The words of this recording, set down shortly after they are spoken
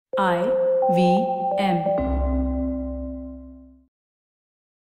IVM.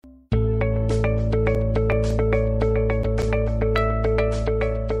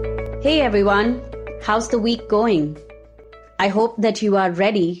 Hey everyone, how's the week going? I hope that you are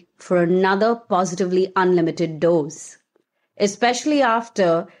ready for another positively unlimited dose, especially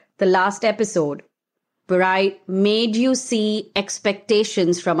after the last episode where I made you see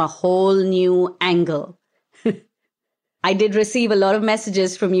expectations from a whole new angle. I did receive a lot of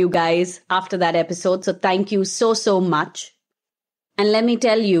messages from you guys after that episode, so thank you so much. And let me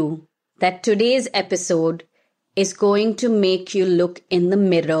tell you that today's episode is going to make you look in the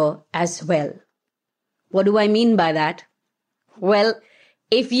mirror as well. What do I mean by that? Well,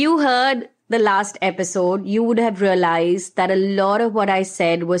 if you heard the last episode, you would have realized that a lot of what I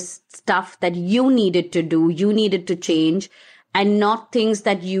said was stuff that you needed to do, you needed to change, and not things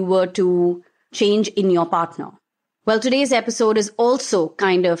that you were to change in your partner. Well, today's episode is also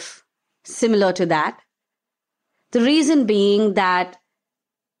kind of similar to that. The reason being that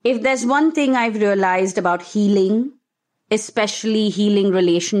if there's one thing I've realized about healing, especially healing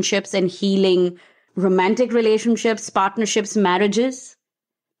relationships and healing romantic relationships, partnerships, marriages,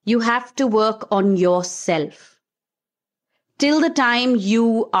 you have to work on yourself. Till the time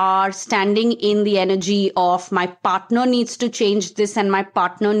you are standing in the energy of my partner needs to change this and my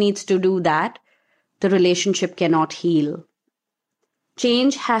partner needs to do that, the relationship cannot heal.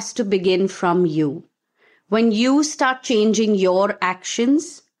 Change has to begin from you. When you start changing your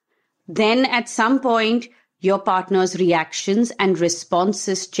actions, then at some point, your partner's reactions and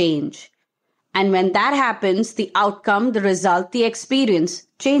responses change. And when that happens, the outcome, the result, the experience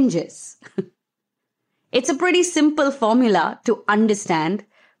changes. It's a pretty simple formula to understand,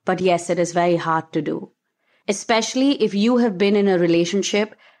 but yes, it is very hard to do. Especially if you have been in a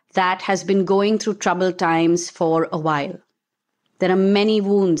relationship that has been going through troubled times for a while. There are many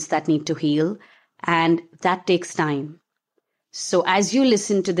wounds that need to heal, and that takes time. So as you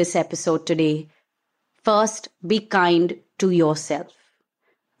listen to this episode today, first be kind to yourself.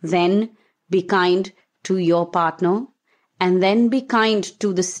 Then be kind to your partner, and then be kind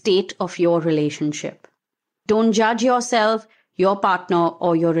to the state of your relationship. Don't judge yourself, your partner,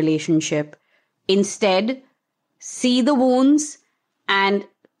 or your relationship. Instead, see the wounds and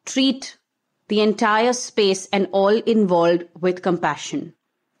treat the entire space and all involved with compassion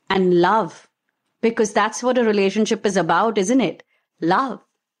and love. Because that's what a relationship is about, isn't it? Love.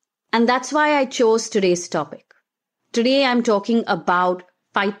 And that's why I chose today's topic. Today I'm talking about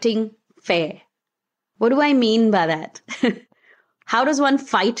fighting fair. What do I mean by that? How does one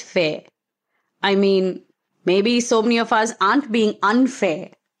fight fair? I mean, maybe so many of us aren't being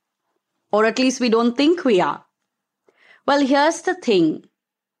unfair. Or at least we don't think we are. Well, here's the thing.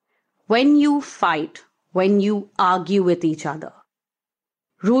 When you fight, when you argue with each other,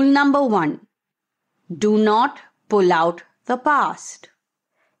 rule number 1, do not pull out the past.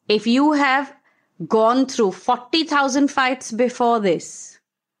 If you have gone through 40,000 fights before this,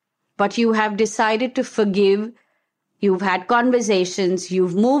 but you have decided to forgive, you've had conversations,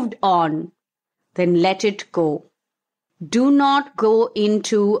 you've moved on, then let it go. Do not go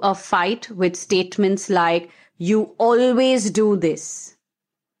into a fight with statements like, you always do this.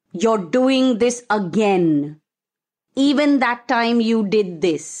 You're doing this again. Even that time you did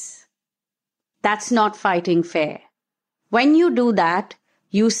this. That's not fighting fair. When you do that,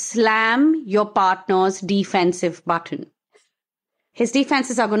 you slam your partner's defensive button. His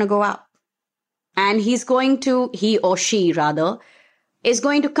defenses are going to go up. And he or she, is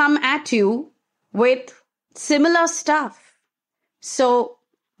going to come at you with similar stuff. So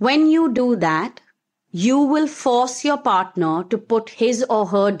when you do that, you will force your partner to put his or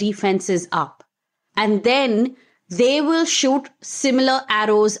her defenses up. And then they will shoot similar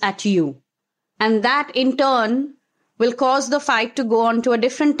arrows at you. And that in turn will cause the fight to go on to a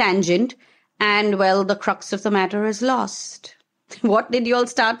different tangent. And well, the crux of the matter is lost. What did you all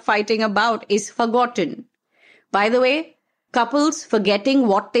start fighting about is forgotten. By the way, couples forgetting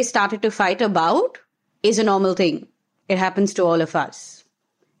what they started to fight about is a normal thing. It happens to all of us.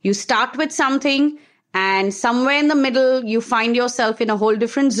 You start with something and somewhere in the middle, you find yourself in a whole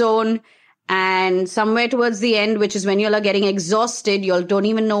different zone. And somewhere towards the end, which is when you're getting exhausted, you all don't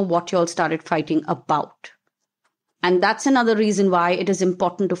even know what you all started fighting about. And that's another reason why it is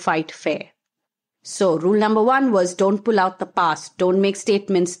important to fight fair. So rule number 1 was don't pull out the past. Don't make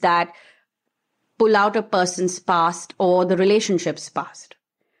statements that pull out a person's past or the relationship's past.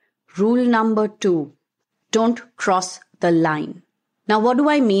 Rule number 2, don't cross the line. Now, what do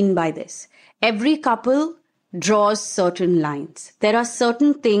I mean by this? Every couple draws certain lines. There are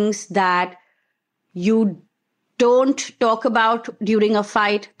certain things that you don't talk about during a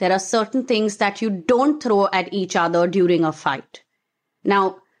fight. There are certain things that you don't throw at each other during a fight.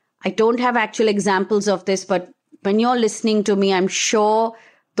 Now, I don't have actual examples of this, but when you're listening to me, I'm sure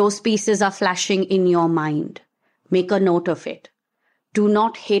those pieces are flashing in your mind. Make a note of it. Do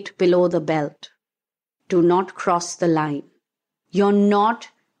not hit below the belt. Do not cross the line. You're not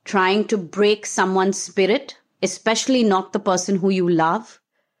trying to break someone's spirit, especially not the person who you love,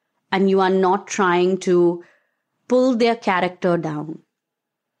 and you are not trying to pull their character down.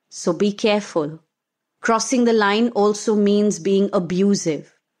 So be careful. Crossing the line also means being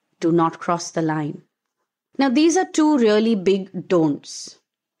abusive. Do not cross the line. Now, these are two really big don'ts.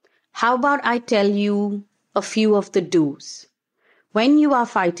 How about I tell you a few of the do's? When you are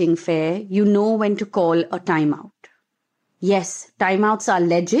fighting fair, you know when to call a timeout. Yes, timeouts are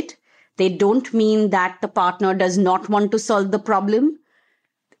legit. They don't mean that the partner does not want to solve the problem.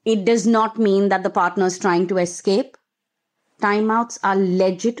 It does not mean that the partner is trying to escape. Timeouts are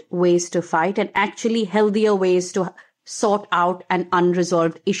legit ways to fight and actually healthier ways to sort out an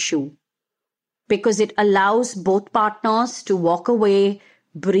unresolved issue. Because it allows both partners to walk away,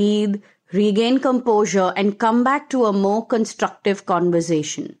 breathe, regain composure, and come back to a more constructive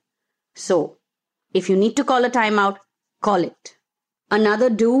conversation. So, if you need to call a timeout, call it. Another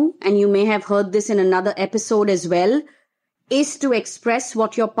do, and you may have heard this in another episode as well, is to express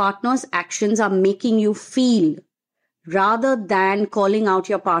what your partner's actions are making you feel, rather than calling out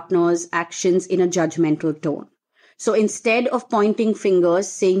your partner's actions in a judgmental tone. So instead of pointing fingers,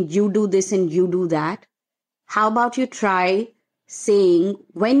 saying you do this and you do that, how about you try saying,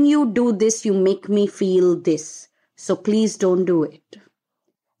 when you do this, you make me feel this. So please don't do it.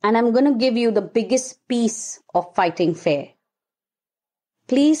 And I'm going to give you the biggest piece of fighting fair.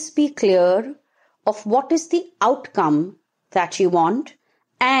 Please be clear of what is the outcome that you want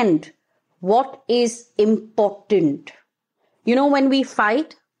and what is important. You know, when we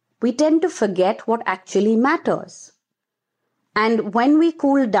fight, we tend to forget what actually matters. And when we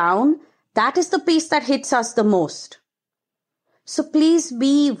cool down, that is the piece that hits us the most. So please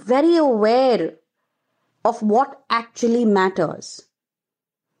be very aware of what actually matters.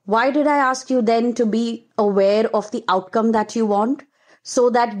 Why did I ask you then to be aware of the outcome that you want? So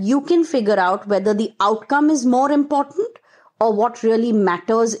that you can figure out whether the outcome is more important or what really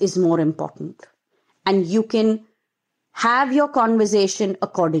matters is more important. And you can have your conversation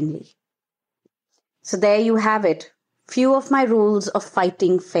accordingly. So there you have it. Few of my rules of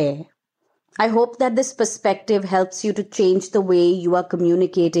fighting fair. I hope that this perspective helps you to change the way you are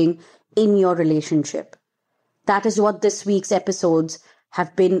communicating in your relationship. That is what this week's episodes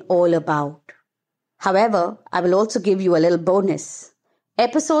have been all about. However, I will also give you a little bonus.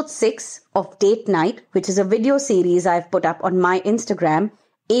 Episode 6 of Date Night, which is a video series I've put up on my Instagram,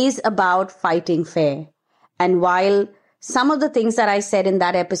 is about fighting fair. And while some of the things that I said in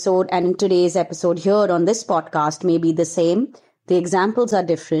that episode and in today's episode here on this podcast may be the same, the examples are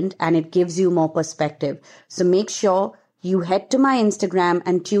different and it gives you more perspective. So make sure you head to my Instagram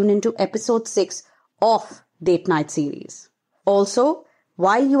and tune into episode 6 of Date Night series. Also,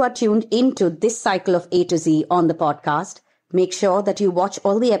 while you are tuned into this cycle of A to Z on the podcast, make sure that you watch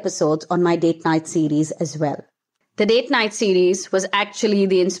all the episodes on my Date Night series as well. The Date Night series was actually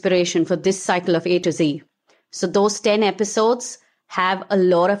the inspiration for this cycle of A to Z. So those 10 episodes have a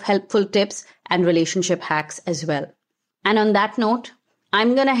lot of helpful tips and relationship hacks as well. And on that note,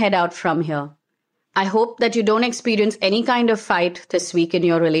 I'm going to head out from here. I hope that you don't experience any kind of fight this week in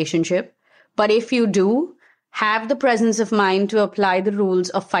your relationship. But if you do, have the presence of mind to apply the rules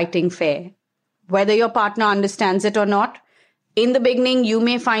of fighting fair. Whether your partner understands it or not, in the beginning, you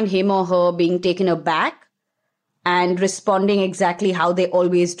may find him or her being taken aback and responding exactly how they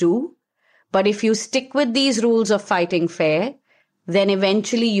always do. But if you stick with these rules of fighting fair, then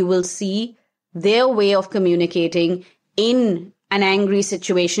eventually you will see their way of communicating in an angry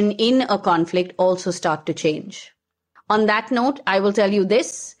situation, in a conflict, also start to change. On that note, I will tell you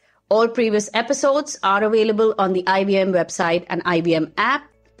this. All previous episodes are available on the IBM website and IBM app.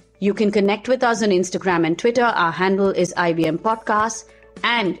 You can connect with us on Instagram and Twitter. Our handle is IBM Podcast.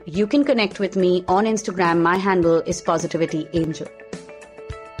 And you can connect with me on Instagram. My handle is Positivity Angel.